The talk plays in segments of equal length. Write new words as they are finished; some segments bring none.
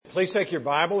Please take your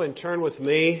Bible and turn with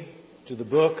me to the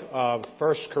book of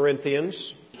 1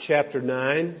 Corinthians, chapter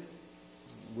 9.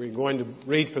 We're going to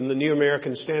read from the New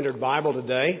American Standard Bible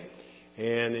today.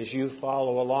 And as you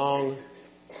follow along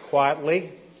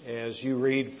quietly, as you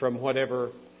read from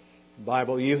whatever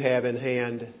Bible you have in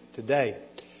hand today.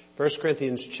 1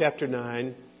 Corinthians chapter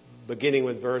 9, beginning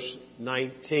with verse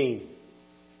 19.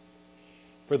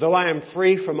 For though I am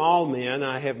free from all men,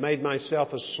 I have made myself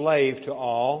a slave to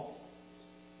all,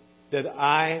 that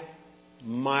I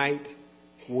might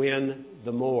win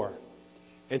the more.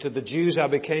 And to the Jews I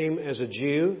became as a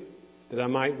Jew, that I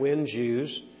might win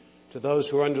Jews. To those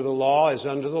who are under the law as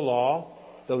under the law,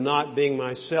 though not being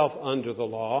myself under the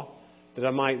law, that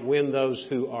I might win those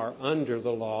who are under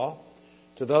the law.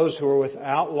 To those who are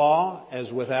without law as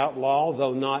without law,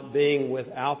 though not being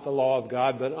without the law of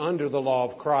God, but under the law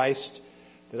of Christ,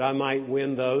 that I might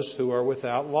win those who are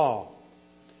without law.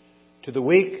 To the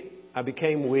weak I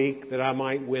became weak, that I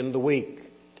might win the weak.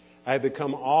 I have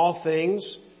become all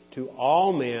things to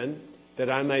all men, that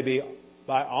I may be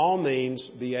by all means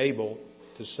be able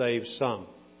to save some.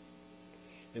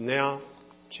 And now,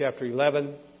 chapter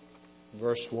 11,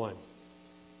 verse 1.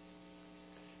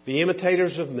 Be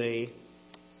imitators of me,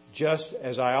 just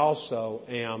as I also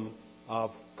am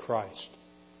of Christ.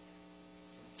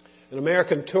 An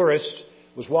American tourist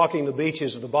was walking the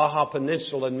beaches of the Baja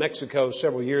Peninsula in Mexico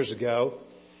several years ago,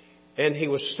 and he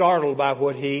was startled by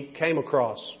what he came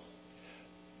across.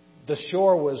 The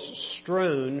shore was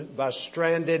strewn by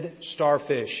stranded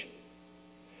starfish.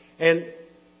 And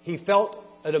he felt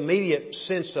an immediate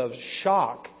sense of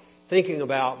shock thinking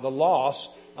about the loss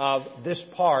of this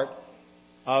part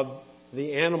of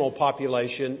the animal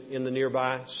population in the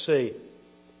nearby sea.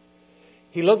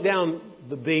 He looked down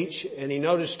the beach and he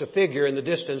noticed a figure in the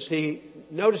distance. He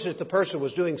noticed that the person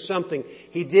was doing something.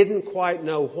 He didn't quite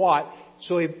know what,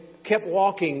 so he kept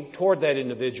walking toward that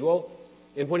individual.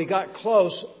 And when he got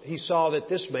close, he saw that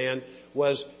this man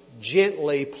was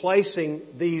gently placing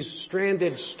these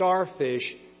stranded starfish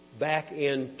back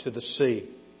into the sea.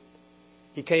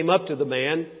 He came up to the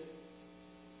man,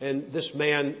 and this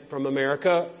man from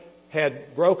America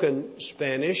had broken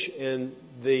Spanish, and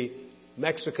the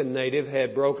Mexican native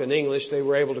had broken English. They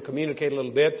were able to communicate a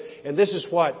little bit. And this is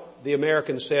what the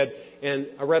American said, in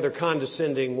a rather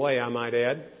condescending way, I might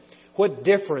add. What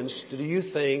difference do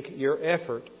you think your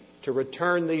effort to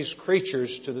return these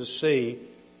creatures to the sea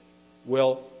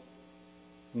will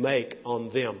make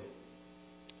on them?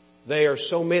 They are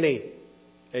so many,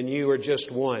 and you are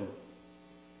just one.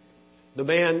 The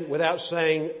man, without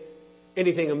saying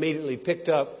anything immediately, picked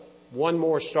up one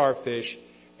more starfish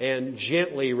and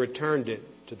gently returned it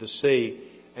to the sea.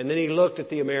 And then he looked at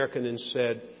the American and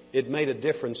said, "It made a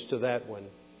difference to that one."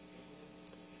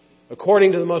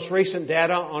 According to the most recent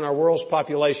data on our world's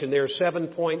population, there are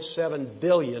 7.7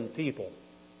 billion people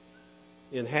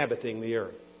inhabiting the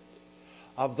earth.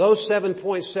 Of those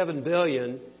 7.7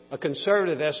 billion, a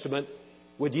conservative estimate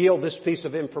would yield this piece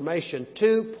of information.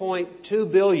 2.2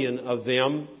 billion of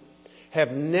them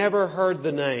have never heard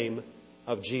the name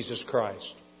of Jesus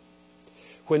Christ.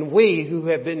 When we, who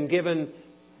have been given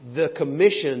the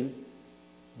commission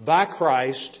by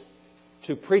Christ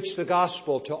to preach the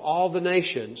gospel to all the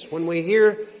nations, when we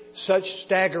hear such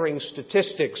staggering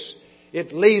statistics,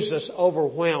 it leaves us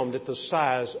overwhelmed at the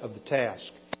size of the task.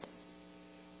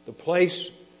 The place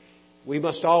we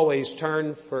must always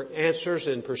turn for answers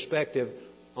and perspective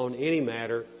on any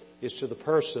matter is to the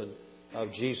person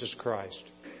of Jesus Christ.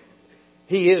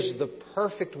 He is the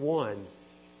perfect one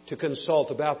to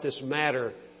consult about this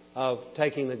matter of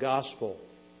taking the gospel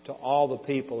to all the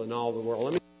people in all the world.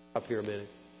 Let me stop here a minute.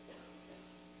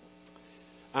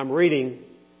 I'm reading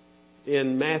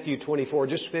in Matthew 24.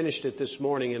 Just finished it this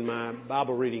morning in my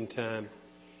Bible reading time.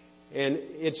 And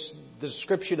it's the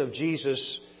description of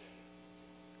Jesus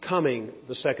coming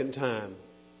the second time.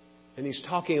 And He's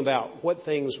talking about what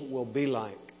things will be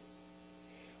like.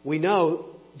 We know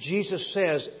Jesus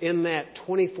says in that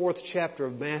 24th chapter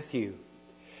of Matthew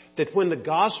that when the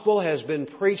gospel has been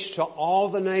preached to all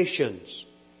the nations,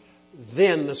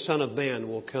 then the Son of Man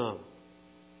will come.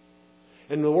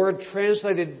 And the word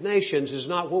translated nations is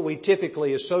not what we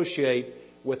typically associate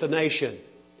with a nation.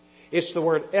 It's the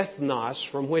word ethnos,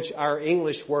 from which our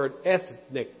English word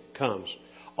ethnic comes.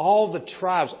 All the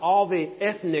tribes, all the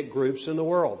ethnic groups in the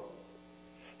world.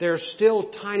 There are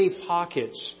still tiny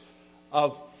pockets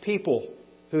of people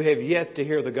who have yet to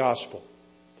hear the gospel.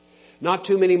 Not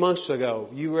too many months ago,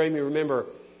 you may remember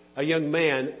a young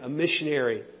man, a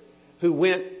missionary, who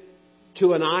went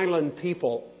to an island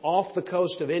people off the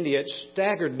coast of India. It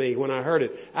staggered me when I heard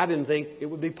it. I didn't think it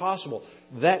would be possible.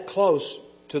 That close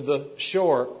to the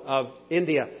shore of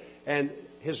India, and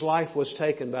his life was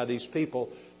taken by these people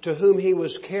to whom he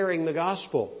was carrying the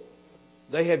gospel.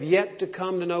 They have yet to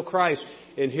come to know Christ.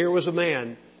 And here was a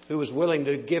man who was willing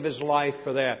to give his life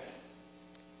for that.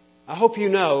 I hope you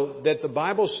know that the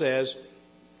Bible says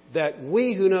that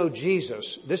we who know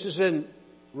Jesus, this is in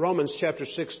Romans chapter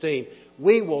 16,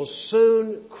 we will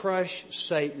soon crush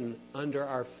Satan under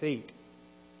our feet.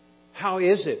 How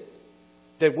is it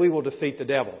that we will defeat the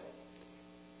devil?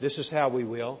 This is how we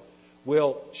will.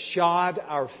 We'll shod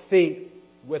our feet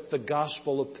with the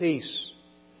gospel of peace.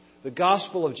 The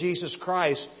gospel of Jesus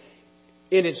Christ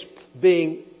in its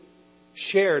being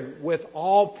shared with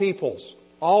all peoples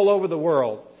all over the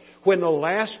world. When the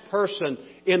last person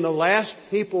in the last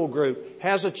people group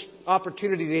has an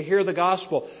opportunity to hear the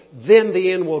gospel, then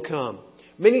the end will come.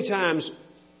 Many times,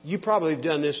 you probably have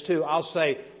done this too. I'll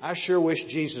say, I sure wish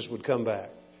Jesus would come back.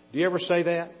 Do you ever say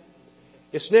that?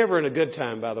 It's never in a good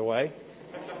time, by the way.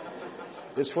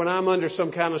 It's when I'm under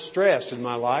some kind of stress in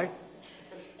my life.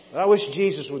 I wish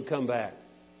Jesus would come back.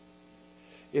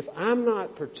 If I'm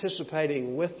not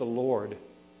participating with the Lord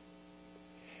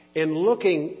in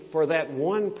looking for that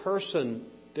one person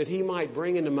that He might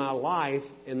bring into my life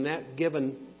in that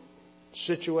given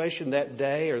situation, that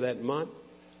day or that month,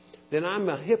 then I'm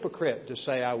a hypocrite to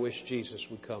say I wish Jesus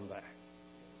would come back.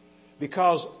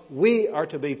 Because we are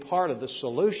to be part of the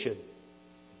solution,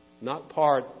 not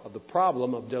part of the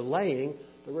problem of delaying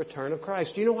the return of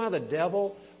Christ. Do you know why the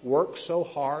devil works so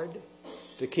hard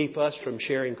to keep us from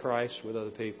sharing Christ with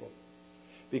other people?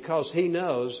 Because he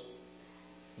knows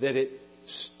that it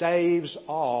staves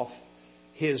off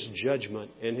his judgment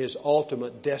and his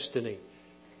ultimate destiny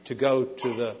to go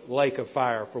to the lake of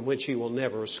fire from which he will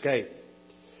never escape.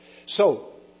 So,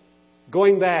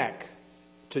 going back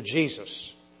to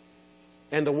Jesus,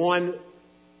 and the one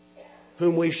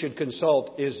whom we should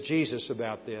consult is Jesus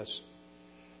about this.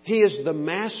 He is the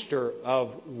master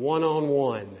of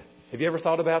one-on-one. Have you ever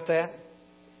thought about that?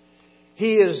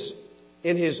 He is,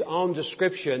 in His own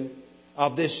description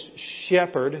of this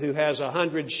shepherd who has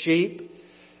 100 sheep,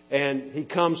 and he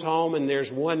comes home and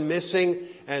there's one missing,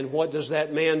 and what does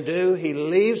that man do? He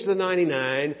leaves the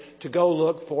 99 to go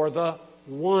look for the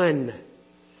one.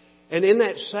 And in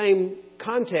that same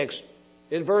context,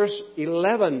 in verse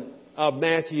 11 of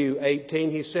Matthew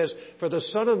 18, He says, "For the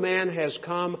Son of Man has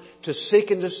come to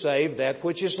seek and to save that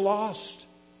which is lost."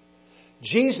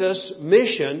 Jesus'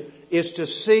 mission is to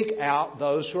seek out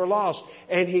those who are lost.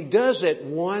 And He does it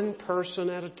one person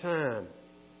at a time.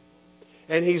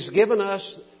 And He's given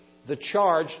us the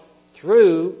charge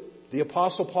through the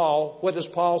Apostle Paul. What does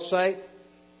Paul say?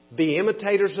 Be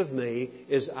imitators of me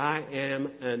as I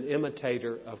am an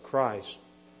imitator of Christ.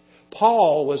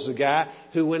 Paul was the guy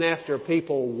who went after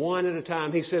people one at a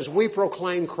time. He says, we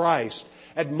proclaim Christ,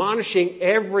 admonishing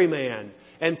every man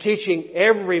and teaching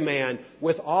every man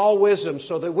with all wisdom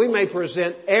so that we may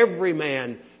present every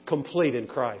man complete in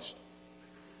Christ.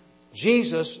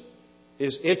 Jesus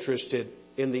is interested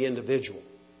in the individual.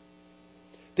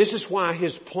 This is why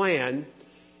His plan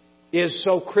is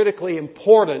so critically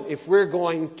important if we're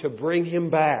going to bring Him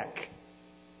back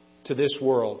to this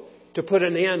world, to put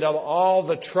an end of all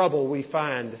the trouble we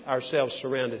find ourselves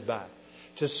surrounded by,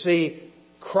 to see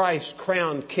Christ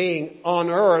crowned King on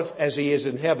earth as He is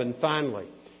in heaven finally,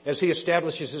 as He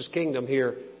establishes His kingdom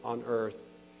here on earth.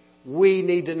 We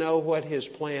need to know what His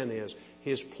plan is.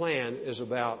 His plan is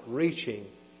about reaching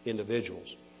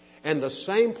individuals. And the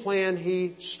same plan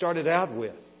He started out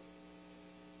with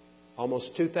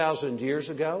almost 2,000 years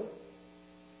ago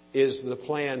is the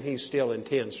plan He still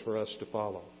intends for us to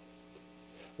follow.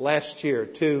 Last year,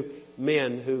 two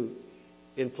men who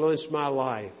influenced my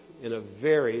life in a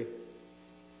very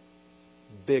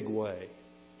big way.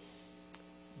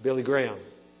 Billy Graham,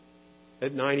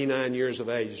 at 99 years of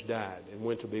age, died and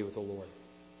went to be with the Lord.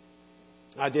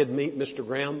 I did meet Mr.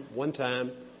 Graham one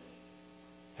time,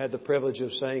 had the privilege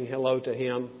of saying hello to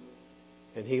him,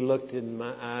 and he looked in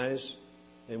my eyes,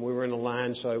 and we were in a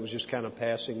line, so I was just kind of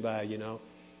passing by, you know.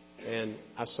 And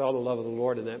I saw the love of the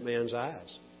Lord in that man's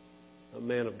eyes. A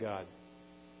man of God.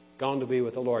 Gone to be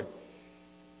with the Lord.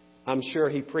 I'm sure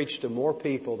he preached to more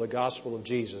people the gospel of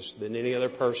Jesus than any other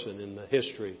person in the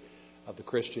history of the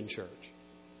Christian church.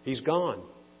 He's gone.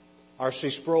 R.C.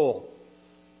 Sproul,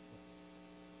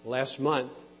 last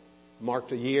month,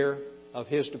 marked a year of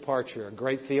his departure. A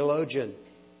great theologian.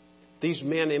 These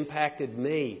men impacted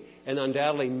me and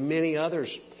undoubtedly many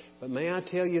others. But may I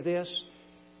tell you this?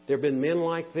 There have been men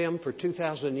like them for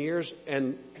 2,000 years,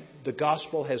 and the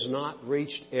gospel has not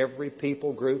reached every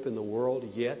people group in the world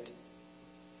yet.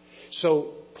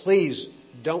 So please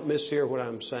don't mishear what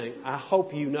I'm saying. I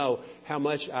hope you know how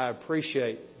much I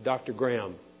appreciate Dr.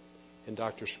 Graham and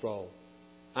Dr. Sproul.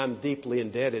 I'm deeply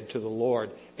indebted to the Lord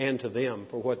and to them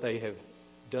for what they have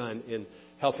done in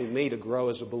helping me to grow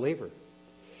as a believer.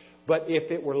 But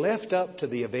if it were left up to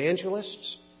the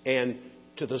evangelists and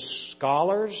to the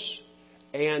scholars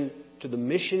and to the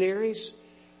missionaries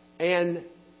and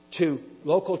to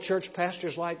local church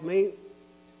pastors like me,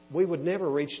 we would never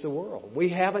reach the world. We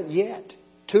haven't yet.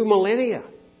 2 millennia,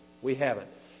 we haven't.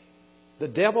 The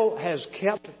devil has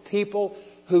kept people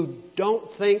who don't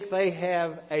think they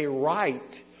have a right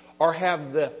or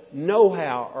have the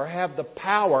know-how or have the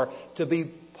power to be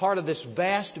part of this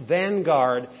vast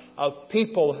vanguard of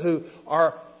people who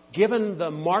are given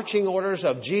the marching orders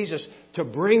of Jesus to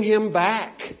bring Him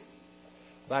back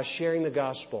by sharing the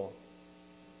gospel.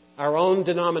 Our own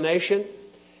denomination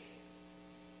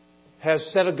has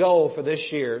set a goal for this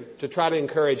year to try to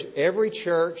encourage every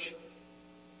church,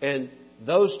 and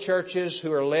those churches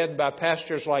who are led by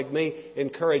pastors like me,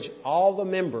 encourage all the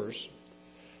members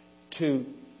to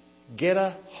get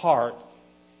a heart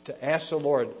to ask the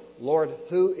Lord, Lord,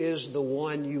 who is the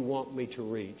one you want me to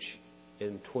reach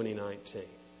in 2019?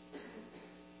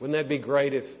 Wouldn't that be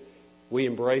great if we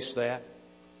embrace that?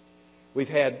 We've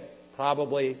had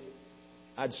probably,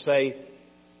 I'd say,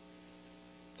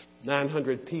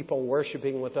 900 people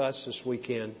worshiping with us this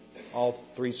weekend, all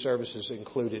 3 services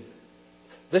included.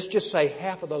 Let's just say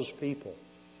half of those people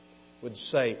would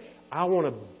say, I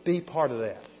want to be part of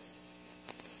that.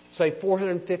 Say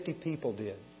 450 people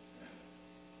did.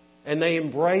 And they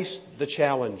embraced the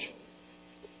challenge.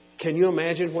 Can you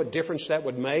imagine what difference that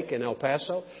would make in El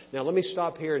Paso? Now let me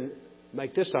stop here and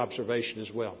make this observation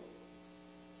as well.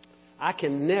 I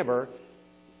can never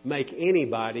make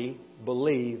anybody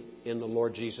believe in the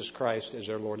Lord Jesus Christ as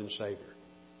their Lord and Savior.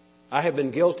 I have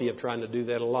been guilty of trying to do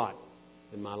that a lot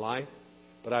in my life,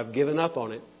 but I've given up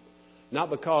on it. Not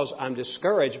because I'm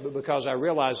discouraged, but because I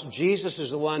realize Jesus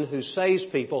is the one who saves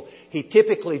people. He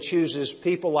typically chooses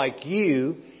people like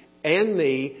you and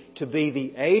me to be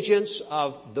the agents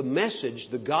of the message,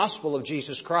 the gospel of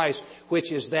Jesus Christ,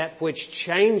 which is that which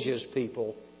changes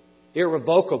people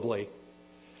irrevocably.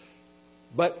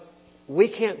 But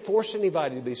we can't force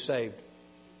anybody to be saved.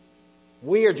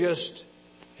 We are just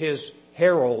His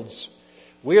heralds.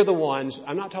 We're the ones,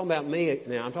 I'm not talking about me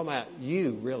now, I'm talking about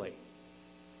you, really.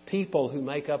 People who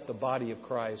make up the body of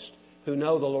Christ, who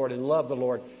know the Lord and love the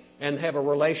Lord and have a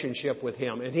relationship with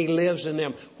Him. And He lives in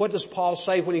them. What does Paul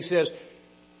say when he says,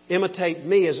 imitate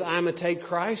me as I imitate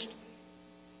Christ?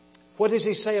 What does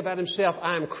he say about himself?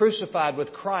 I am crucified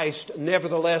with Christ,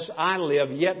 nevertheless I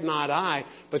live, yet not I,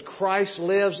 but Christ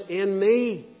lives in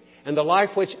me. And the life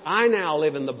which I now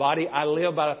live in the body, I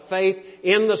live by faith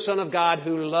in the Son of God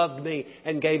who loved me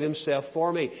and gave Himself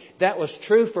for me. That was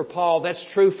true for Paul. That's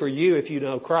true for you if you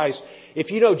know Christ. If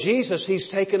you know Jesus, He's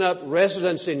taken up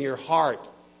residence in your heart.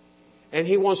 And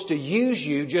He wants to use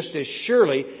you just as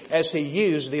surely as He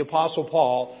used the Apostle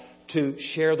Paul to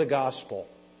share the gospel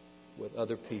with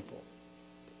other people.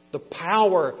 The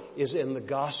power is in the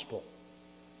gospel.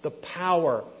 The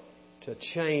power to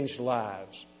change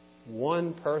lives,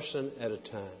 one person at a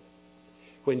time.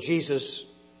 When Jesus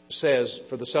says,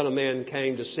 for the Son of Man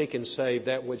came to seek and save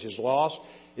that which is lost,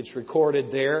 it's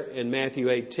recorded there in Matthew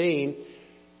 18.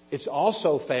 It's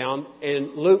also found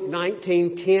in Luke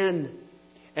 19:10.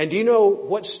 And do you know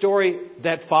what story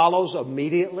that follows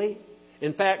immediately?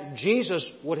 In fact, Jesus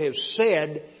would have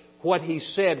said what He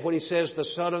said when He says the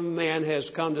Son of Man has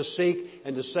come to seek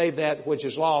and to save that which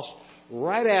is lost.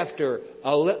 Right after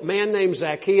a man named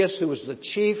Zacchaeus, who was the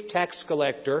chief tax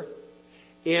collector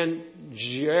in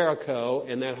Jericho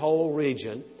and that whole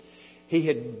region, he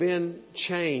had been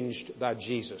changed by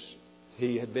Jesus.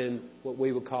 He had been what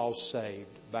we would call saved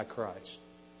by Christ.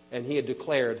 And he had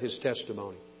declared his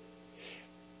testimony.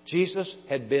 Jesus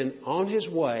had been on His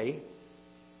way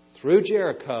through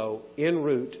Jericho en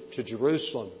route to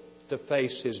Jerusalem to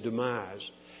face His demise.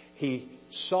 He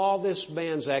saw this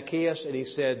man Zacchaeus and he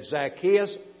said,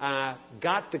 Zacchaeus, I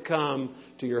got to come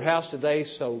to your house today,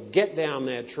 so get down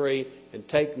that tree and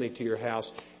take me to your house.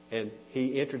 And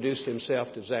he introduced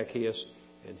himself to Zacchaeus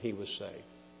and he was saved.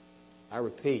 I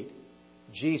repeat,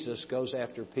 Jesus goes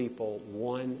after people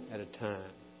one at a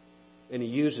time. And He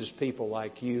uses people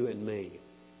like you and me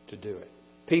to do it.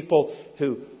 People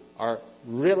who are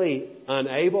really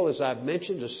unable, as I've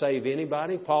mentioned, to save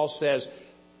anybody. Paul says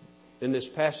in this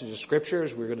passage of Scripture,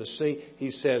 as we're going to see,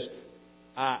 he says,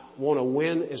 I want to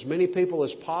win as many people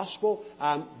as possible.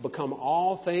 I become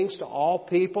all things to all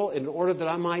people in order that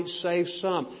I might save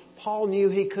some. Paul knew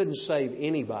he couldn't save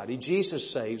anybody.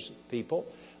 Jesus saves people.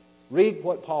 Read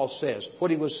what Paul says. What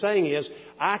he was saying is,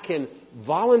 I can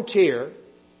volunteer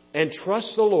and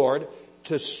trust the Lord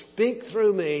to speak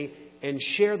through me and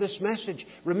share this message.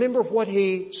 Remember what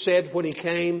he said when he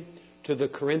came to the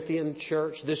Corinthian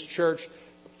church, this church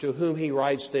to whom he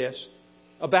writes this,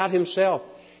 about himself.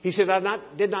 He said,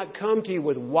 did not come to you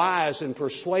with wise and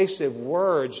persuasive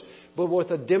words, but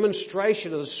with a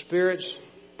demonstration of the Spirit's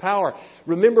power.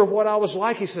 Remember what I was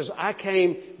like. He says, I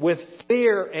came with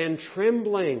fear and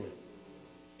trembling.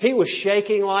 He was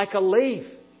shaking like a leaf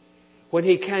when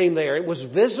he came there. It was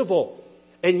visible.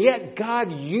 And yet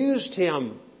God used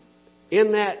him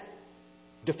in that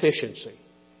deficiency.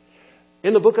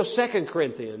 In the book of 2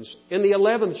 Corinthians, in the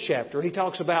 11th chapter, he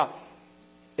talks about,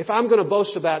 if I'm going to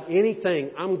boast about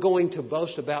anything, I'm going to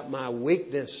boast about my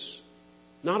weakness,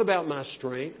 not about my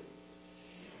strength.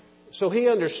 So he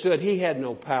understood he had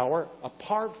no power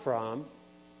apart from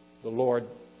the Lord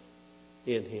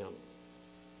in him.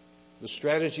 The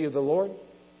strategy of the Lord,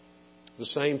 the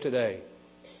same today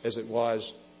as it was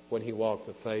when he walked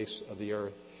the face of the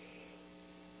earth.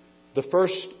 The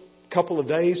first couple of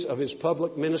days of his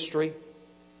public ministry,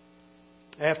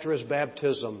 after his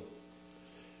baptism,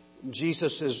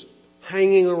 Jesus is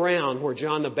hanging around where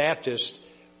John the Baptist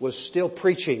was still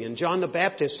preaching. And John the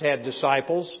Baptist had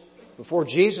disciples before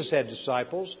Jesus had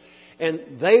disciples.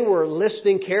 And they were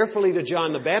listening carefully to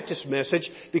John the Baptist's message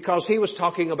because he was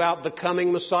talking about the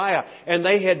coming Messiah. And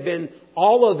they had been,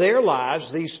 all of their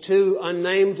lives, these two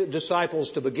unnamed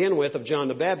disciples to begin with of John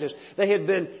the Baptist, they had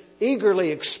been eagerly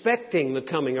expecting the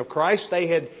coming of Christ. They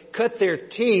had cut their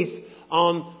teeth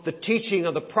on the teaching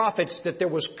of the prophets that there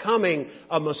was coming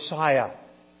a Messiah.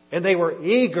 And they were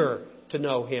eager to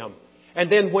know Him.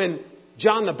 And then when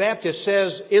John the Baptist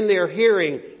says in their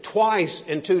hearing twice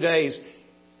in 2 days,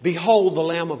 "Behold the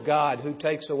Lamb of God who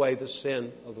takes away the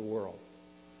sin of the world."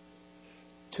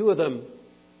 Two of them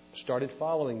started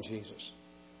following Jesus.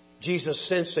 Jesus,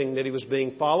 sensing that he was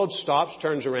being followed, stops,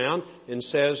 turns around and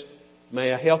says,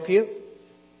 "May I help you?"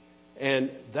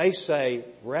 And they say,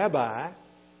 "Rabbi,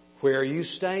 where are you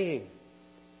staying?"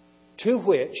 To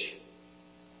which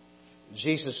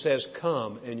Jesus says,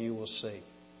 "Come and you will see."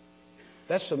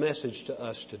 That's the message to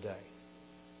us today.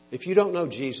 If you don't know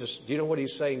Jesus, do you know what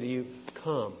He's saying to you?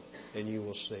 Come and you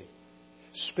will see.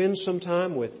 Spend some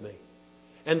time with me.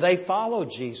 And they followed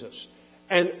Jesus.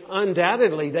 And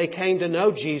undoubtedly they came to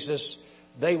know Jesus.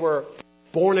 They were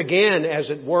born again, as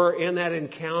it were, in that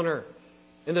encounter.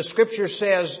 And the Scripture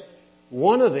says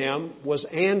one of them was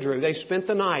Andrew. They spent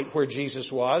the night where Jesus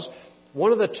was.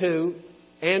 One of the two,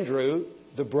 Andrew,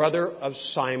 the brother of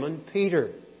Simon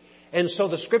Peter. And so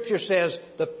the Scripture says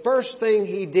the first thing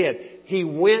he did, he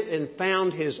went and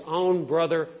found his own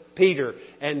brother Peter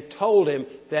and told him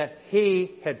that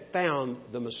he had found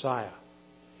the Messiah.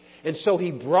 And so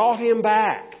he brought him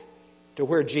back to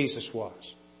where Jesus was.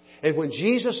 And when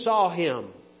Jesus saw him,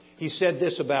 He said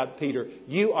this about Peter: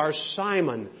 "You are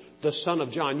Simon, the son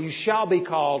of John. You shall be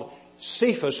called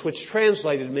Cephas," which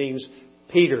translated means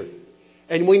Peter.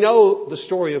 And we know the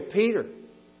story of Peter.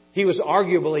 He was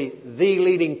arguably the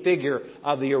leading figure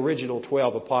of the original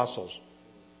 12 apostles.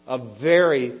 A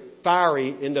very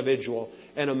fiery individual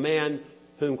and a man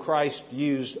whom Christ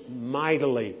used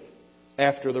mightily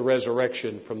after the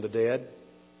resurrection from the dead.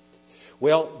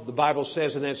 Well, the Bible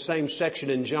says in that same section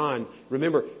in John,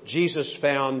 remember, Jesus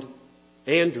found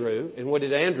Andrew. And what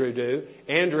did Andrew do?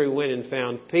 Andrew went and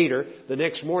found Peter. The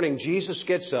next morning, Jesus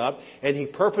gets up and he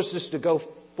purposes to go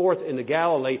forth into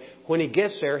Galilee. When he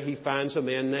gets there, he finds a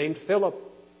man named Philip.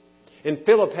 And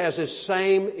Philip has this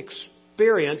same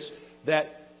experience that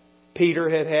Peter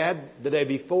had had the day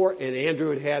before and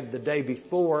Andrew had had the day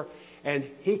before. And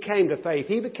he came to faith.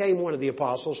 He became one of the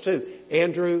apostles too.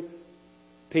 Andrew,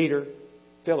 Peter,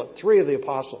 Philip, 3 of the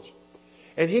apostles.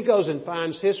 And he goes and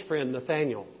finds his friend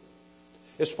Nathanael.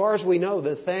 As far as we know,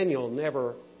 Nathanael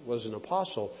never was an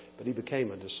apostle, but he became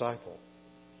a disciple.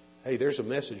 Hey, there's a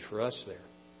message for us there.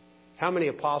 How many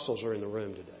apostles are in the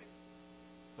room today?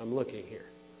 I'm looking here.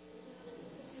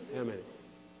 How many?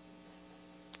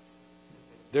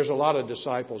 There's a lot of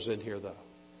disciples in here, though.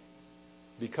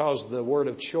 Because the word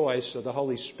of choice of the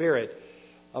Holy Spirit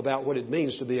about what it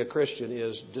means to be a Christian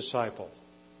is disciple.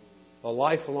 A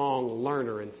lifelong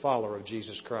learner and follower of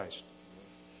Jesus Christ.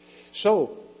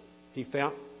 So, he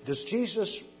found, does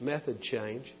Jesus' method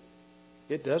change?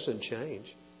 It doesn't change.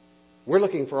 We're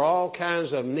looking for all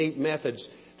kinds of neat methods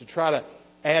to try to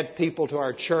add people to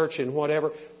our church and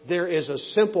whatever. There is a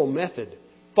simple method.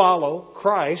 Follow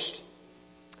Christ,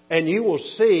 and you will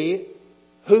see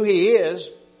who He is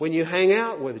when you hang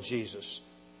out with Jesus.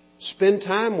 Spend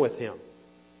time with Him.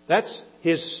 That's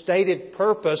His stated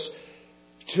purpose,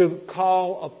 to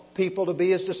call people to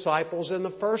be His disciples in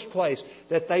the first place,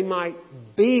 that they might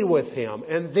be with Him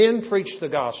and then preach the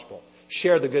gospel,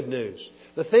 share the good news.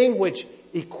 The thing which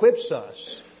equips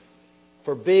us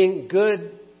for being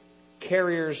good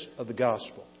carriers of the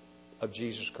gospel of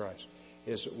Jesus Christ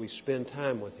is that we spend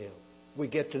time with Him. We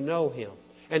get to know Him.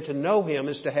 And to know Him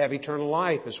is to have eternal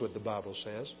life, is what the Bible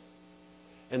says.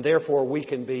 And therefore we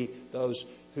can be those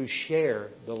who share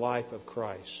the life of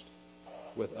Christ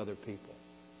with other people.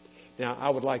 Now, I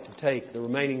would like to take the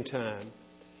remaining time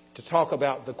to talk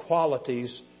about the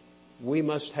qualities we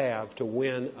must have to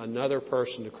win another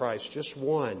person to Christ. Just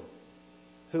one.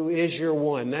 Who is your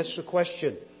one? That's the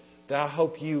question that I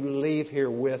hope you leave here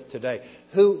with today.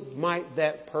 Who might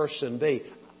that person be?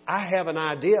 I have an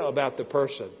idea about the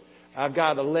person. I've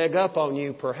got a leg up on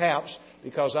you, perhaps,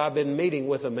 because I've been meeting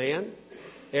with a man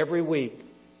every week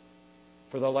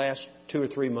for the last 2 or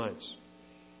 3 months.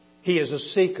 He is a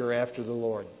seeker after the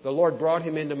Lord. The Lord brought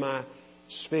him into my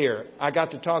sphere. I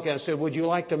got to talk and I said, would you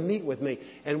like to meet with me?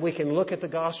 And we can look at the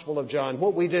Gospel of John.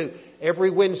 What we do,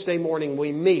 every Wednesday morning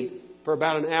we meet for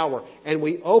about an hour and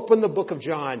we open the book of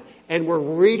John and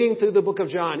we're reading through the book of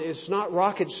John. It's not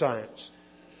rocket science.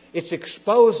 It's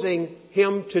exposing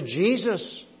him to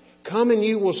Jesus. Come and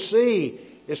you will see.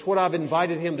 It's what I've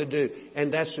invited him to do.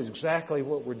 And that's exactly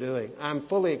what we're doing. I'm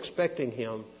fully expecting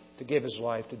him to give his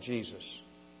life to Jesus.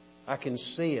 I can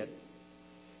see it.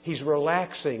 He's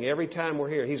relaxing every time we're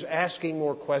here. He's asking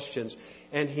more questions.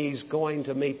 And he's going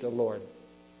to meet the Lord.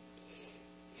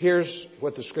 Here's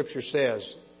what the Scripture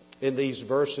says in these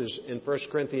verses in 1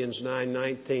 Corinthians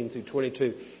 9:19 through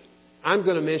 22. I'm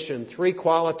going to mention 3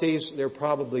 qualities. There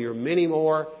probably are many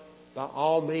more. By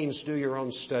all means, do your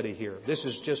own study here. This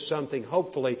is just something,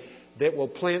 hopefully, that will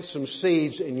plant some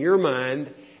seeds in your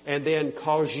mind and then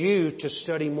cause you to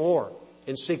study more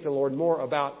and seek the Lord more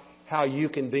about how you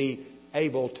can be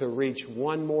able to reach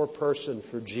one more person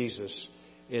for Jesus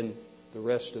in the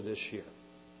rest of this year.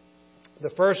 The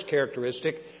first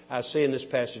characteristic I see in this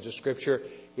passage of Scripture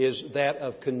is that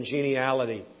of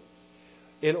congeniality.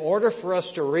 In order for us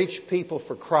to reach people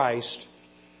for Christ,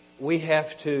 we have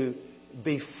to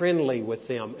be friendly with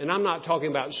them. And I'm not talking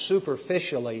about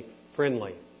superficially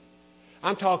friendly.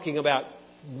 I'm talking about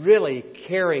really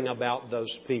caring about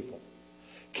those people.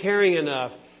 Caring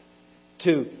enough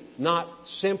to not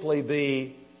simply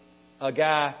be a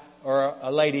guy or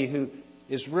a lady who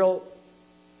is real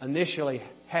initially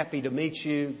happy to meet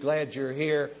you, glad you're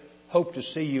here, hope to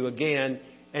see you again,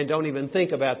 and don't even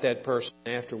think about that person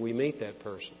after we meet that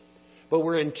person. But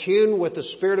we're in tune with the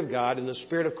Spirit of God and the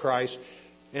Spirit of Christ,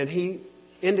 and He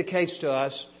indicates to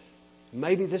us,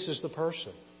 maybe this is the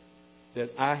person that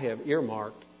I have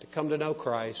earmarked to come to know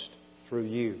Christ through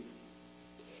you.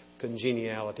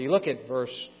 Congeniality. Look at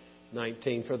verse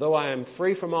 19. For though I am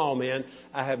free from all men,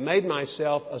 I have made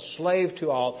myself a slave to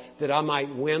all, that I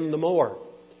might win the more.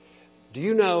 Do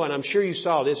you know, and I'm sure you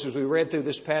saw this as we read through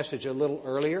this passage a little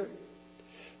earlier,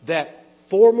 that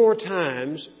 4 more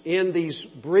times in these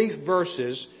brief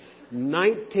verses,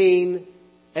 19,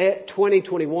 20,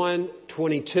 21,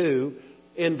 22,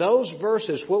 in those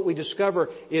verses what we discover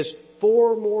is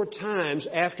 4 more times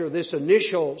after this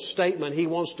initial statement, he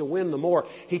wants to win the more,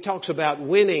 he talks about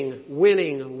winning,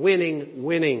 winning, winning,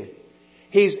 winning.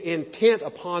 He's intent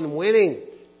upon winning.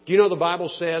 Do you know the Bible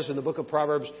says in the book of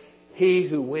Proverbs, he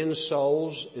who wins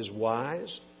souls is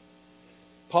wise?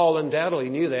 Paul undoubtedly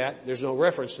knew that. There's no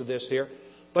reference to this here.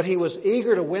 But he was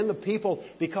eager to win the people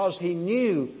because he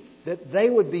knew that they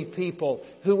would be people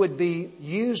who would be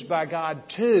used by God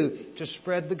too to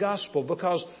spread the gospel.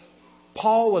 Because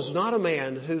Paul was not a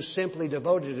man who simply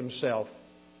devoted himself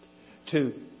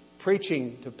to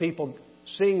preaching to people,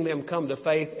 seeing them come to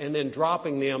faith and then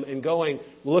dropping them and going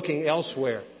looking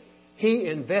elsewhere. He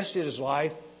invested his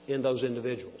life in those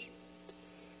individuals.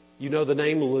 You know the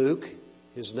name Luke.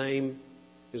 His name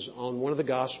is on one of the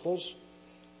Gospels.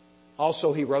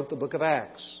 Also, he wrote the book of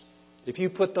Acts. If you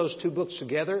put those 2 books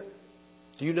together,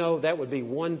 do you know that would be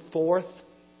 1/4,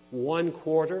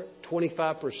 1/4,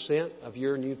 25% of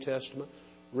your New Testament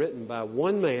written by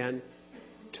one man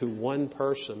to one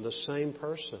person, the same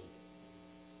person.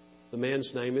 The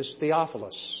man's name is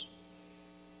Theophilus.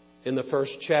 In the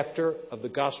first chapter of the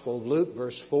Gospel of Luke,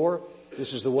 verse 4,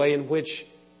 this is the way in which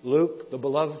Luke, the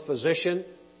beloved physician,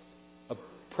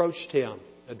 approached him,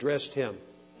 addressed him.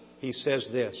 He says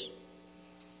this,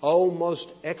 O most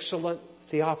excellent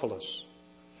Theophilus.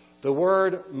 The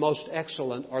word most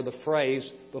excellent, or the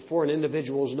phrase before an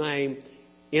individual's name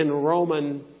in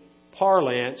Roman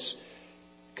parlance,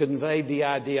 conveyed the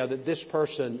idea that this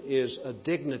person is a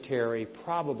dignitary,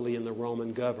 probably in the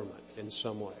Roman government in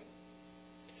some way.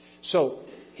 So,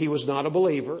 he was not a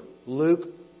believer. Luke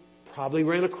probably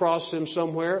ran across him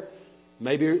somewhere.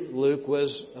 Maybe Luke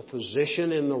was a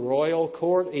physician in the royal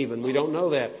court even. We don't know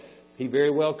that. He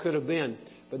very well could have been.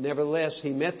 But nevertheless,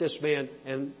 he met this man,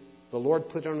 and the Lord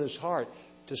put it on his heart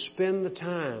to spend the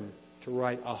time to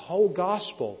write a whole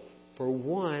gospel for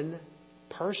one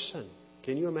person.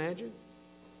 Can you imagine?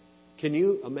 Can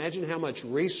you imagine how much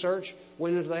research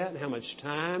went into that and how much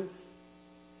time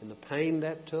and the pain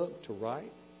that took to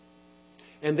write?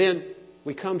 And then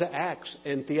we come to Acts,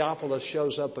 and Theophilus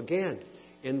shows up again.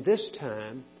 And this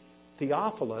time,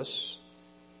 Theophilus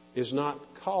is not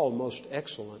called most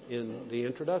excellent in the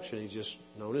introduction. He's just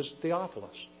known as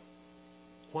Theophilus.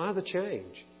 Why the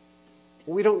change?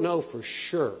 Well, we don't know for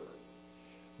sure.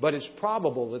 But it's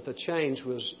probable that the change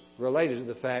was related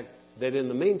to the fact that in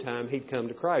the meantime he'd come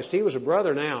to Christ. He was a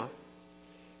brother now,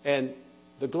 and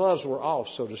the gloves were off,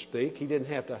 so to speak. He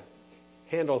didn't have to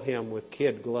handle him with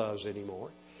kid gloves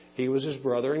anymore. He was his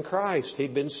brother in Christ.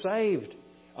 He'd been saved.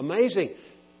 Amazing.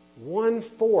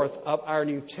 1/4 of our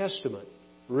New Testament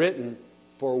written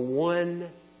for one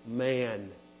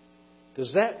man.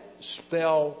 Does that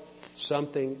spell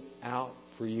something out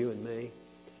for you and me?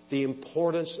 The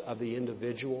importance of the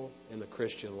individual in the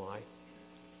Christian life.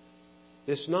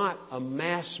 It's not a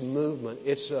mass movement.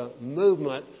 It's a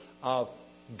movement of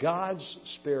God's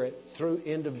Spirit through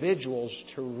individuals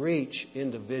to reach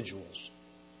individuals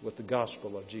with the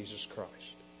gospel of Jesus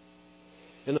Christ.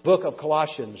 In the book of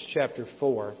Colossians, chapter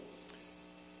 4,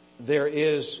 there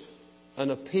is an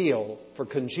appeal for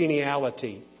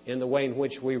congeniality in the way in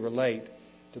which we relate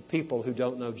to people who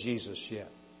don't know Jesus yet.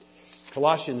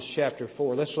 Colossians chapter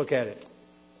 4, let's look at it.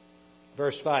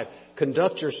 Verse 5,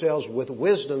 conduct yourselves with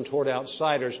wisdom toward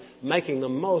outsiders, making the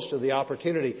most of the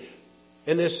opportunity.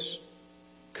 And this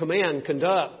command,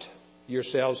 conduct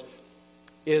yourselves,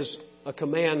 is a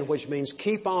command which means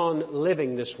keep on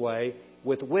living this way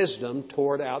with wisdom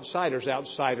toward outsiders.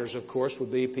 Outsiders, of course,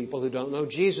 would be people who don't know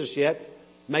Jesus yet,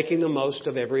 making the most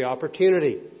of every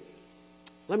opportunity.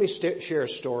 Let me share a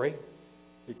story.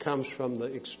 It comes from the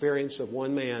experience of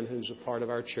one man who's a part of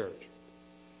our church.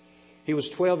 He was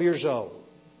 12 years old,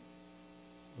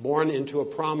 born into a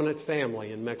prominent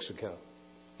family in Mexico.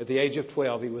 At the age of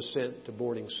 12, he was sent to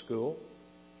boarding school.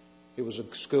 It was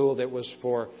a school that was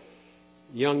for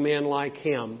young men like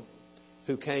him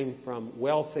who came from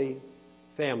wealthy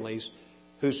families,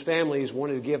 whose families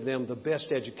wanted to give them the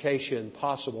best education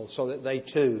possible so that they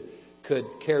too could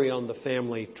carry on the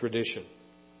family tradition.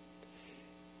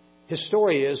 His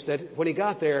story is that when he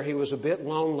got there, he was a bit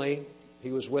lonely. He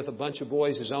was with a bunch of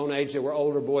boys his own age. There were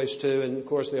older boys too, and of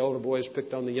course the older boys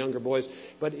picked on the younger boys.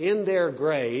 But in their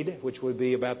grade, which would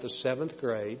be about the 7th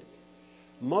grade,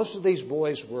 most of these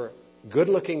boys were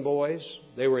good-looking boys.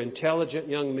 They were intelligent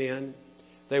young men.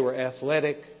 They were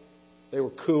athletic. They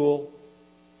were cool.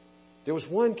 There was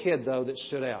one kid, though, that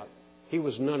stood out. He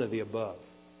was none of the above.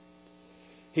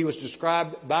 He was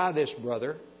described by this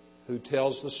brother, who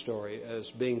tells the story, as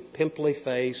being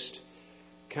pimply-faced,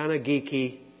 kind of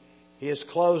geeky. His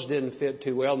clothes didn't fit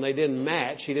too well, and they didn't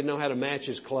match. He didn't know how to match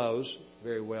his clothes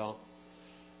very well.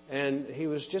 And he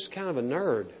was just kind of a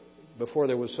nerd before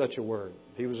there was such a word.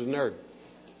 He was a nerd.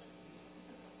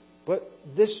 But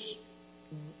this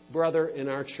brother in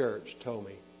our church told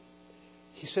me,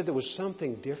 he said there was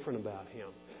something different about him.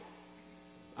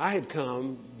 I had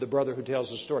come, the brother who tells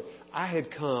the story, I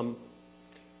had come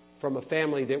from a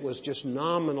family that was just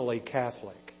nominally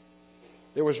Catholic.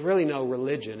 There was really no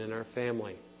religion in our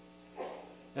family.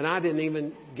 And I didn't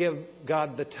even give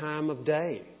God the time of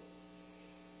day.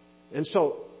 And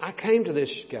so I came to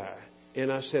this guy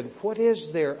and I said, what is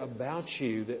there about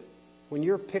you that when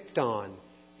you're picked on,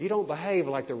 you don't behave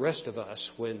like the rest of us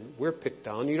when we're picked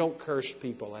on. You don't curse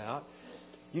people out.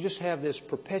 You just have this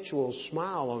perpetual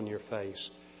smile on your face.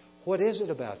 What is it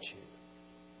about you?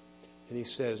 And he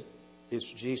says, it's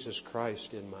Jesus Christ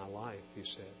in my life, he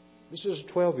said. This is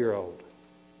a 12-year-old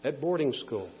at boarding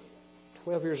school,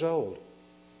 12 years old.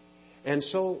 And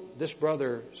so this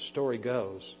brother's story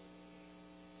goes,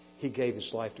 he gave his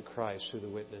life to Christ through the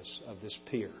witness of this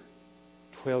peer,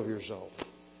 12 years old.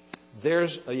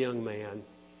 There's a young man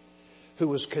who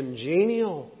was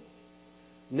congenial.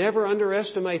 Never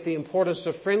underestimate the importance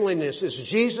of friendliness. Is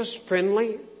Jesus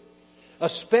friendly?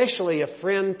 Especially a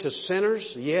friend to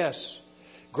sinners? Yes.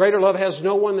 Greater love has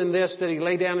no one than this, that He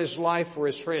laid down His life for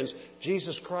His friends.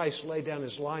 Jesus Christ laid down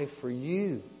His life for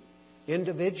you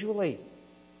individually.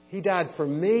 He died for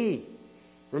me.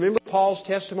 Remember Paul's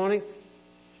testimony?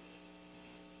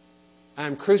 I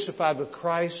am crucified with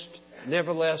Christ.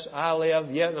 Nevertheless, I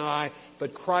live, yet not I,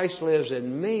 but Christ lives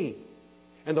in me.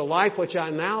 And the life which I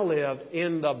now live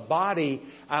in the body,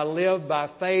 I live by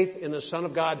faith in the Son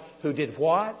of God who did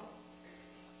what?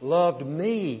 loved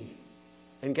me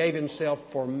and gave Himself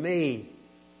for me.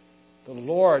 The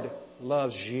Lord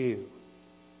loves you.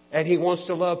 And He wants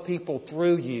to love people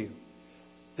through you.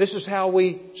 This is how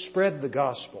we spread the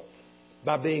gospel,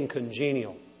 by being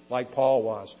congenial, like Paul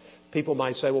was. People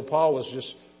might say, well, Paul was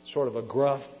just sort of a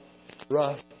gruff,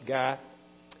 rough guy.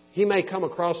 He may come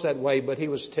across that way, but he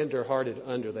was tender-hearted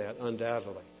under that,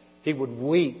 undoubtedly. He would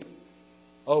weep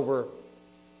over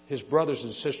his brothers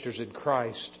and sisters in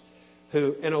Christ,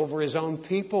 and over his own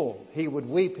people. He would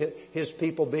weep, his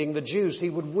people being the Jews. He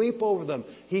would weep over them.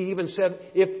 He even said,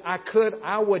 if I could,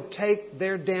 I would take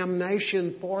their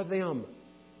damnation for them.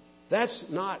 That's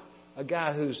not a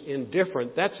guy who's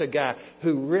indifferent. That's a guy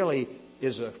who really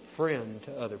is a friend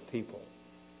to other people.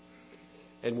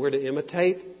 And we're to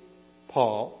imitate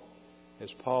Paul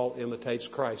as Paul imitates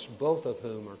Christ, both of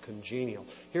whom are congenial.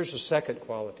 Here's the second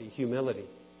quality, humility.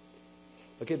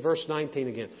 Look at verse 19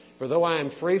 again. For though I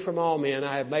am free from all men,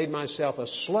 I have made myself a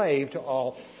slave to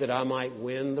all that I might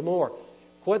win the more.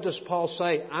 What does Paul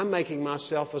say? I'm making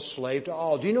myself a slave to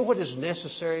all. Do you know what is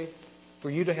necessary for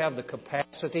you to have the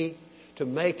capacity to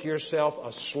make yourself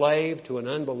a slave to an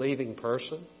unbelieving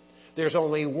person? There's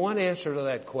only one answer to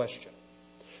that question.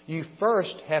 You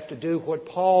first have to do what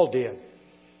Paul did.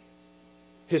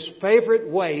 His favorite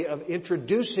way of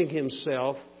introducing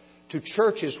himself to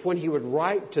churches when he would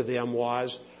write to them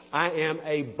was, I am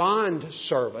a bond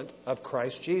servant of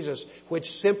Christ Jesus, which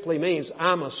simply means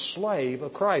I'm a slave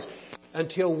of Christ.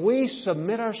 Until we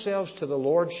submit ourselves to the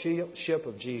lordship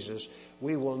of Jesus,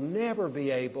 we will never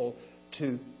be able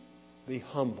to be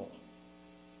humble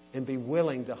and be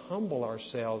willing to humble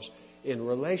ourselves in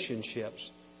relationships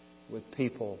with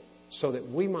people so that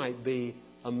we might be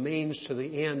a means to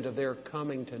the end of their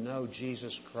coming to know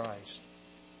Jesus Christ.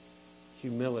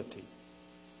 Humility.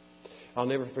 I'll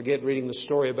never forget reading the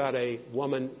story about a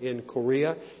woman in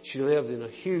Korea. She lived in a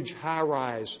huge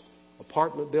high-rise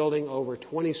apartment building over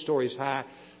 20 stories high.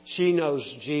 She knows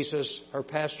Jesus. Her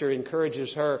pastor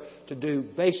encourages her to do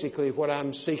basically what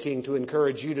I'm seeking to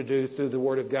encourage you to do through the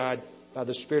Word of God, by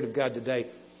the Spirit of God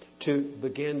today, to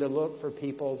begin to look for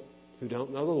people who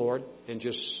don't know the Lord and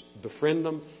just befriend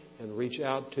them and reach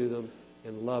out to them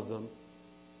and love them.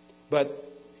 But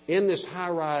in this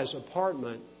high-rise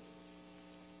apartment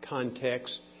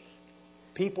context,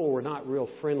 people were not real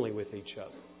friendly with each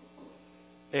other.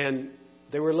 And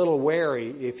they were a little wary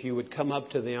if you would come up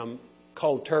to them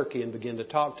cold turkey and begin to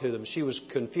talk to them. She was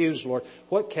confused, Lord,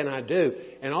 what can I do?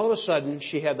 And all of a sudden,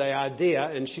 she had the idea,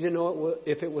 and she didn't know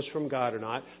if it was from God or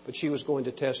not, but she was going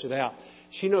to test it out.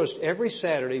 She noticed every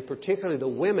Saturday, particularly the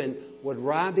women, would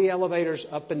ride the elevators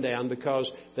up and down because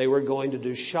they were going to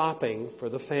do shopping for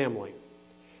the family.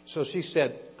 So she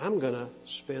said, I'm going to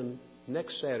spend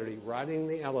next Saturday riding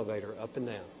the elevator up and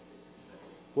down.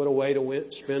 What a way to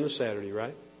spend a Saturday,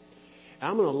 right?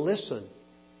 I'm going to listen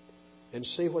and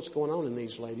see what's going on in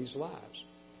these ladies' lives.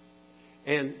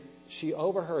 And she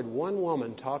overheard one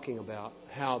woman talking about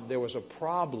how there was a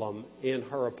problem in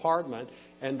her apartment,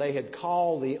 and they had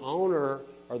called the owner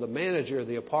or the manager of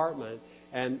the apartment,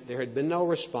 and there had been no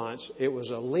response. It was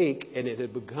a leak, and it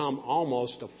had become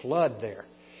almost a flood there.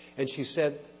 And she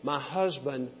said, my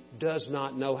husband does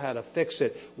not know how to fix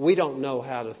it. We don't know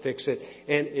how to fix it.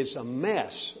 And it's a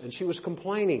mess. And she was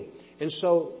complaining. And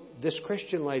so this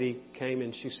Christian lady came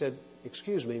and she said,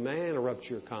 excuse me, may I interrupt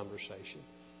your conversation?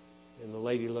 And the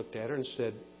lady looked at her and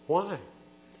said, why?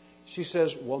 She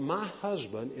says, well, my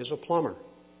husband is a plumber.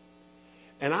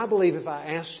 And I believe if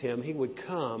I asked him, he would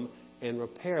come and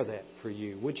repair that for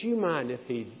you. Would you mind if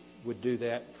he would do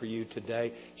that for you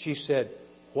today? She said,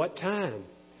 what time?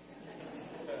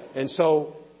 And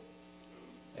so,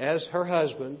 as her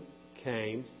husband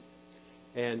came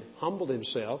and humbled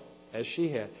himself, as she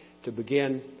had, to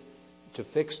begin to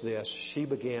fix this, she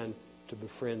began to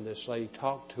befriend this lady,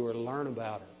 talk to her, learn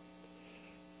about her.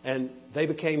 And they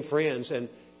became friends, and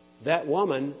that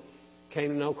woman came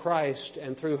to know Christ,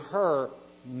 and through her,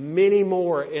 many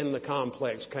more in the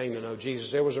complex came to know Jesus.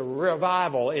 There was a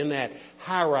revival in that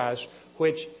high-rise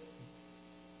which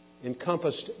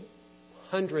encompassed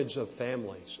hundreds of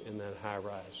families in that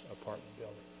high-rise apartment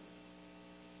building.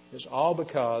 It's all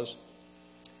because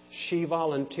she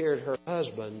volunteered her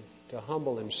husband to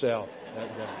humble himself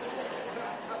that day.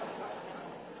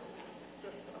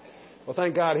 Well,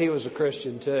 thank God he was a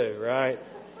Christian too, right?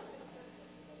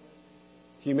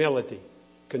 Humility.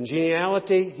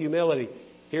 Congeniality, humility.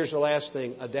 Here's the last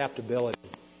thing, adaptability.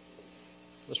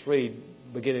 Let's read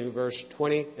beginning in verse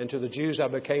 20. And to the Jews I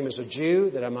became as a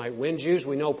Jew, that I might win Jews.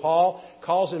 We know Paul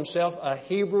calls himself a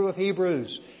Hebrew of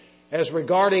Hebrews. As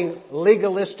regarding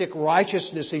legalistic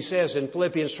righteousness, he says in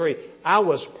Philippians 3, I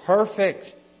was perfect.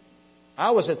 I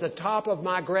was at the top of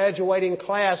my graduating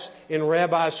class in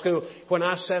rabbi school when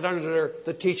I sat under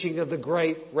the teaching of the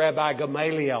great Rabbi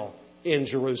Gamaliel in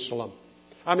Jerusalem.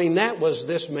 I mean, that was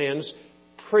this man's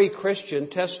pre-Christian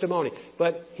testimony.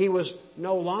 But he was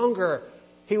no longer,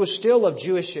 he was still of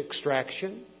Jewish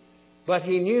extraction, but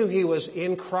he knew he was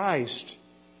in Christ.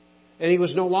 And he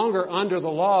was no longer under the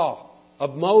law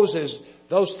of Moses,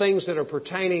 those things that are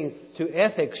pertaining to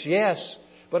ethics, yes,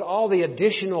 but all the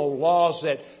additional laws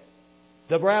that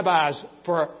the rabbis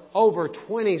for over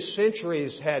 20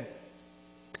 centuries had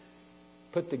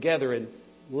put together and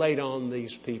laid on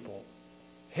these people.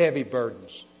 Heavy burdens.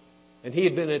 And he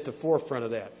had been at the forefront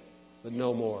of that, but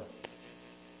no more.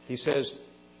 He says,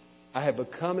 I have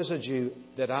become as a Jew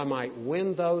that I might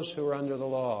win those who are under the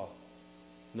law,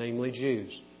 namely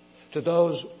Jews. To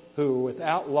those who are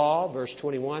without law, verse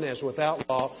 21, as without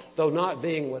law, though not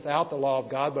being without the law of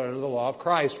God, but under the law of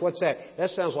Christ. What's that?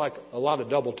 That sounds like a lot of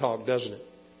double talk, doesn't it?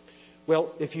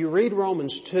 Well, if you read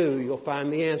Romans 2, you'll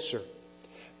find the answer.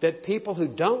 That people who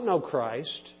don't know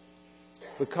Christ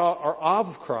are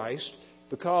of Christ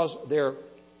because they're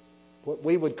what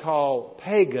we would call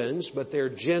pagans, but they're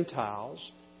Gentiles.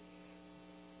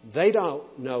 They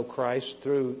don't know Christ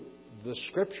through the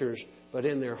Scriptures, but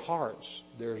in their hearts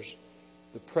there's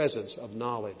the presence of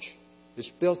knowledge.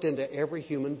 It's built into every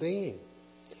human being.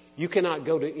 You cannot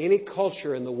go to any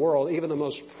culture in the world, even the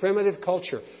most primitive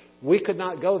culture. We could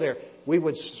not go there. We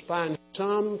would find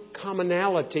some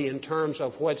commonality in terms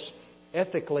of what's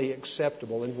ethically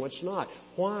acceptable and what's not.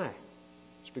 Why?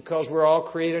 It's because we're all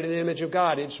created in the image of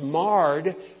God. It's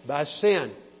marred by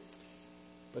sin.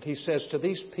 But he says to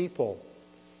these people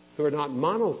who are not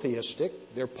monotheistic,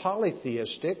 they're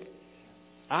polytheistic,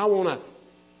 I want to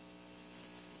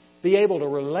be able to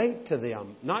relate to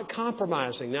them, not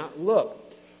compromising. Now, look,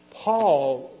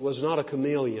 Paul was not a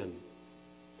chameleon.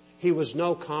 He was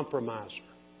no compromiser.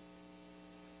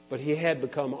 But he had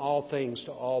become all things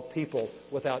to all people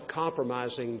without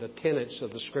compromising the tenets of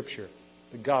the Scripture,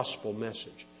 the gospel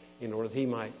message, in order that he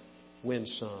might win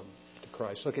some to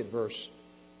Christ. Look at verse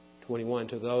 21.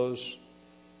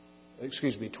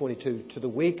 22. To the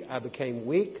weak I became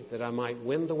weak, that I might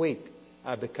win the weak.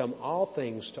 I become all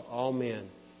things to all men,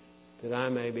 that I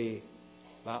may be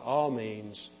by all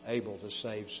means able to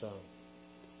save some.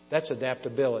 That's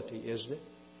adaptability, isn't it?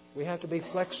 We have to be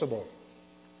flexible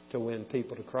to win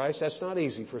people to Christ. That's not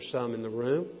easy for some in the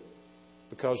room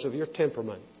because of your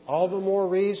temperament. All the more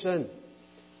reason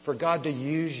for God to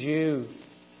use you.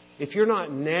 If you're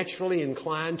not naturally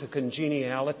inclined to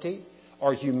congeniality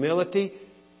or humility,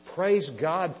 praise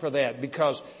God for that,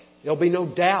 because there'll be no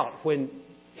doubt when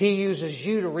He uses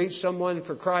you to reach someone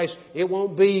for Christ, it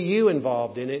won't be you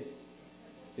involved in it.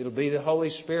 It'll be the Holy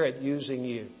Spirit using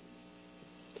you.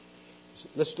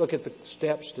 Let's look at the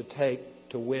steps to take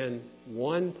to win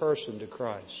one person to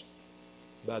Christ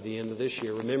by the end of this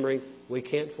year. Remembering, we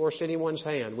can't force anyone's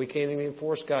hand. We can't even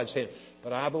force God's hand.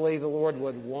 But I believe the Lord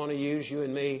would want to use you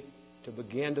and me to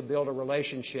begin to build a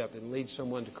relationship and lead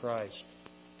someone to Christ.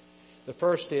 The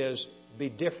first is, be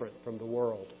different from the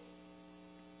world.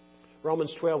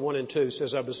 Romans 12:1 and 2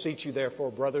 says, I beseech you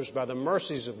therefore, brothers, by the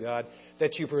mercies of God,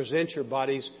 that you present your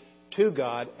bodies to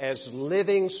God as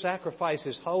living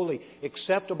sacrifices, holy,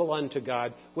 acceptable unto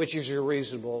God, which is your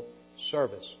reasonable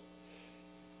service.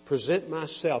 Present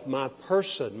myself, my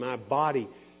person, my body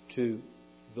to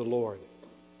the Lord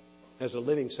as a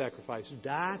living sacrifice.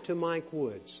 Die to Mike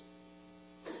Woods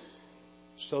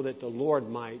so that the Lord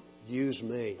might use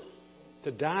me.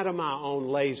 To die to my own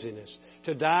laziness.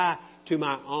 To die to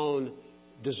my own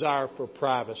desire for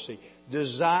privacy.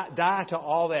 Die to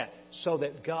all that so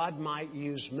that God might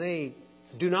use me.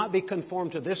 Do not be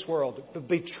conformed to this world, but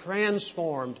be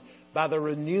transformed by the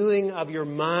renewing of your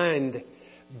mind.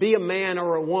 Be a man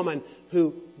or a woman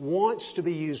who wants to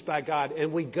be used by God.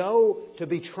 And we go to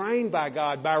be trained by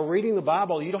God by reading the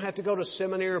Bible. You don't have to go to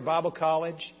seminary or Bible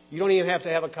college. You don't even have to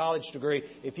have a college degree.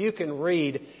 If you can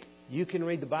read, you can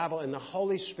read the Bible, and the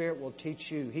Holy Spirit will teach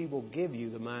you. He will give you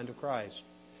the mind of Christ,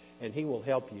 and He will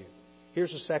help you.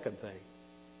 Here's the second thing.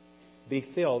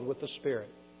 Be filled with the Spirit.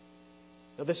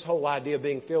 Now, this whole idea of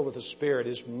being filled with the Spirit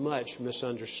is much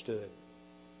misunderstood.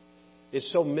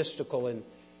 It's so mystical, and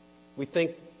we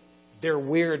think there are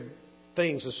weird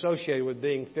things associated with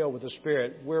being filled with the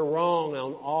Spirit. We're wrong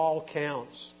on all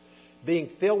counts.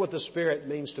 Being filled with the Spirit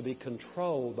means to be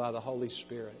controlled by the Holy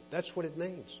Spirit. That's what it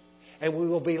means. And we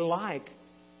will be like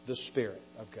the Spirit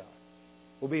of God.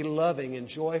 We'll be loving and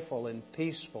joyful and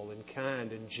peaceful and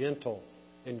kind and gentle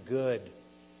and good.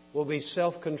 We'll be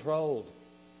self-controlled.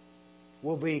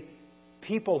 We'll be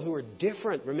people who are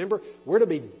different. Remember, we're to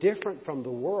be different from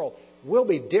the world. We'll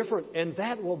be different, and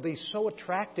that will be so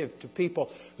attractive to people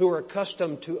who are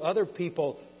accustomed to other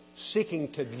people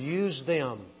seeking to use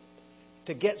them,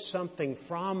 to get something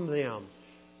from them.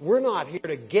 We're not here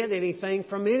to get anything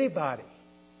from anybody,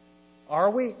 are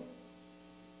we?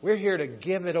 We're here to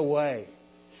give it away.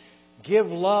 Give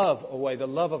love away, the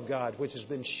love of God, which has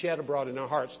been shed abroad in our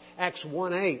hearts. Acts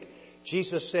 1:8,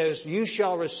 Jesus says, "You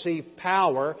shall receive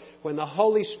power when the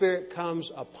Holy Spirit comes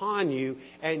upon you,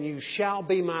 and you shall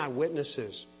be my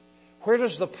witnesses." Where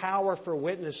does the power for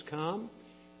witness come?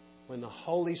 When the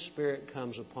Holy Spirit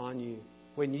comes upon you.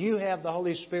 When you have the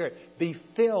Holy Spirit, be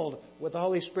filled with the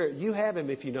Holy Spirit. You have Him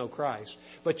if you know Christ,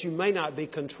 but you may not be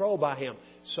controlled by Him.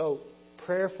 So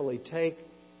prayerfully take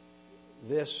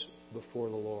this before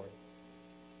the Lord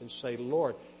and say,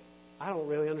 "Lord, I don't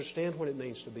really understand what it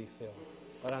means to be filled,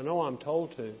 but I know I'm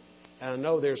told to, and I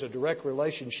know there's a direct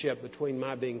relationship between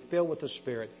my being filled with the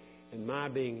Spirit and my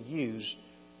being used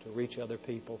to reach other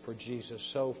people for Jesus.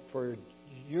 So for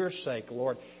your sake,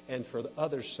 Lord, and for the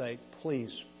others' sake,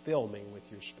 please fill me with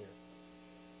your Spirit."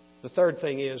 The third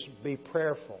thing is be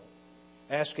prayerful,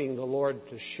 asking the Lord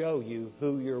to show you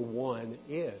who your one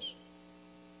is.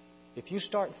 If you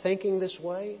start thinking this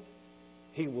way,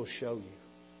 He will show you.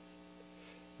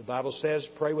 The Bible says,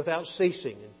 pray without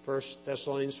ceasing in 1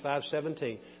 Thessalonians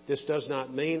 5:17. This does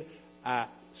not mean I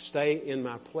stay in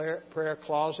my prayer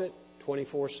closet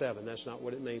 24/7. That's not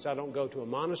what it means. I don't go to a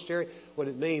monastery. What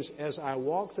it means, as I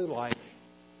walk through life,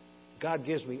 God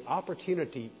gives me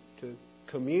opportunity to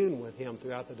commune with Him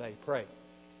throughout the day. Pray.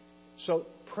 So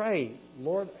pray,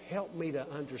 "Lord, help me to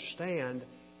understand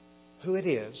who it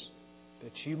is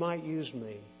that you might use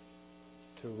me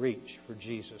to reach for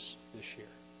Jesus this year."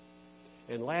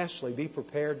 And lastly, be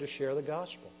prepared to share the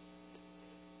gospel.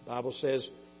 The Bible says,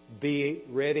 be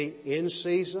ready in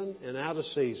season and out of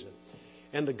season.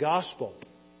 And the gospel,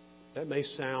 that may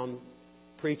sound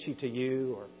preachy to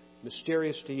you or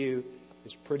mysterious to you,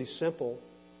 it's pretty simple.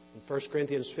 In 1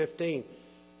 Corinthians 15,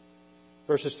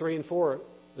 verses 3 and 4,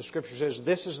 the Scripture says,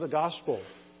 "This is the gospel.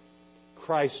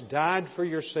 Christ died for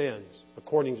your sins,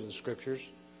 according to the Scriptures.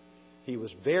 He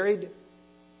was buried,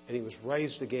 and He was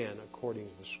raised again, according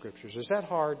to the Scriptures." Is that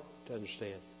hard to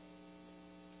understand?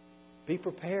 Be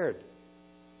prepared.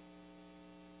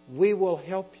 We will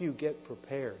help you get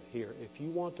prepared here. If you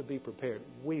want to be prepared,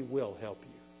 we will help you.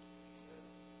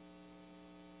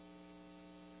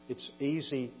 It's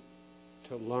easy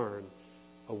to learn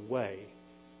a way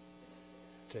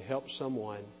to help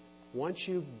someone once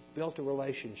you've built a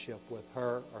relationship with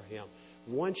her or him.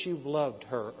 Once you've loved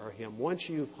her or him, once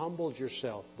you've humbled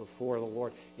yourself before the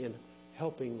Lord in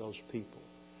helping those people,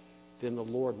 then the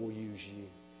Lord will use you.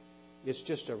 It's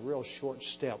just a real short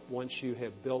step once you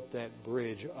have built that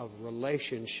bridge of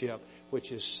relationship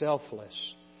which is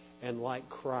selfless and like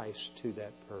Christ to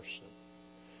that person.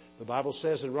 The Bible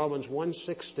says in Romans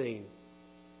 1:16,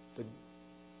 the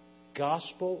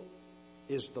gospel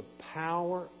is the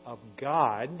power of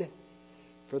God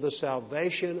for the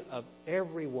salvation of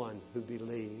everyone who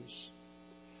believes,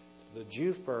 to the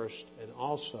Jew first and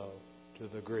also to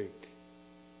the Greek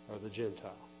or the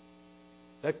Gentile.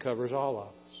 That covers all of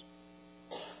us.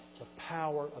 The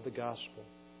power of the gospel,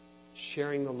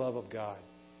 sharing the love of God,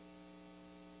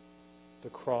 the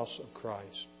cross of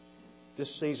Christ.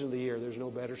 This season of the year, there's no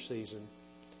better season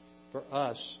for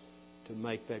us to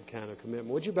make that kind of commitment.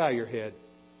 Would you bow your head?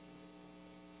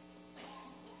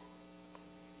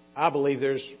 I believe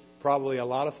there's probably a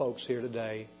lot of folks here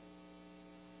today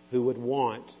who would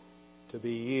want to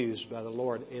be used by the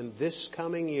Lord in this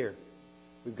coming year.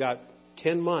 We've got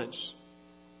 10 months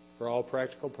for all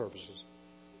practical purposes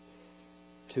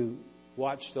to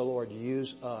watch the Lord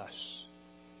use us.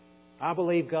 I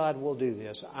believe God will do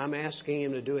this. I'm asking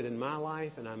Him to do it in my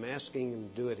life, and I'm asking Him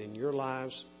to do it in your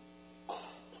lives.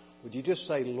 Would you just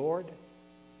say, "Lord,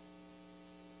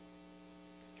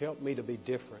 help me to be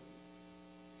different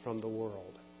from the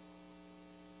world.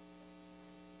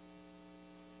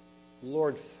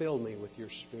 Lord, fill me with your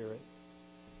Spirit.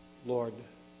 Lord,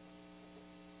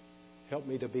 help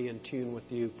me to be in tune with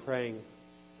you, praying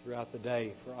throughout the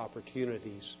day for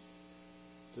opportunities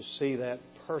to see that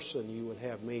person you would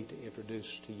have me to introduce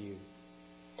to you."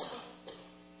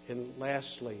 And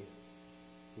lastly,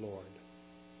 Lord,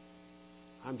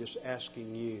 I'm just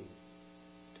asking you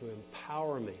to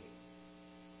empower me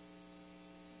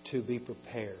to be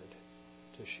prepared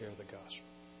to share the gospel.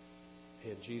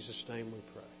 In Jesus' name we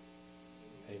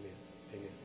pray. Amen. Amen.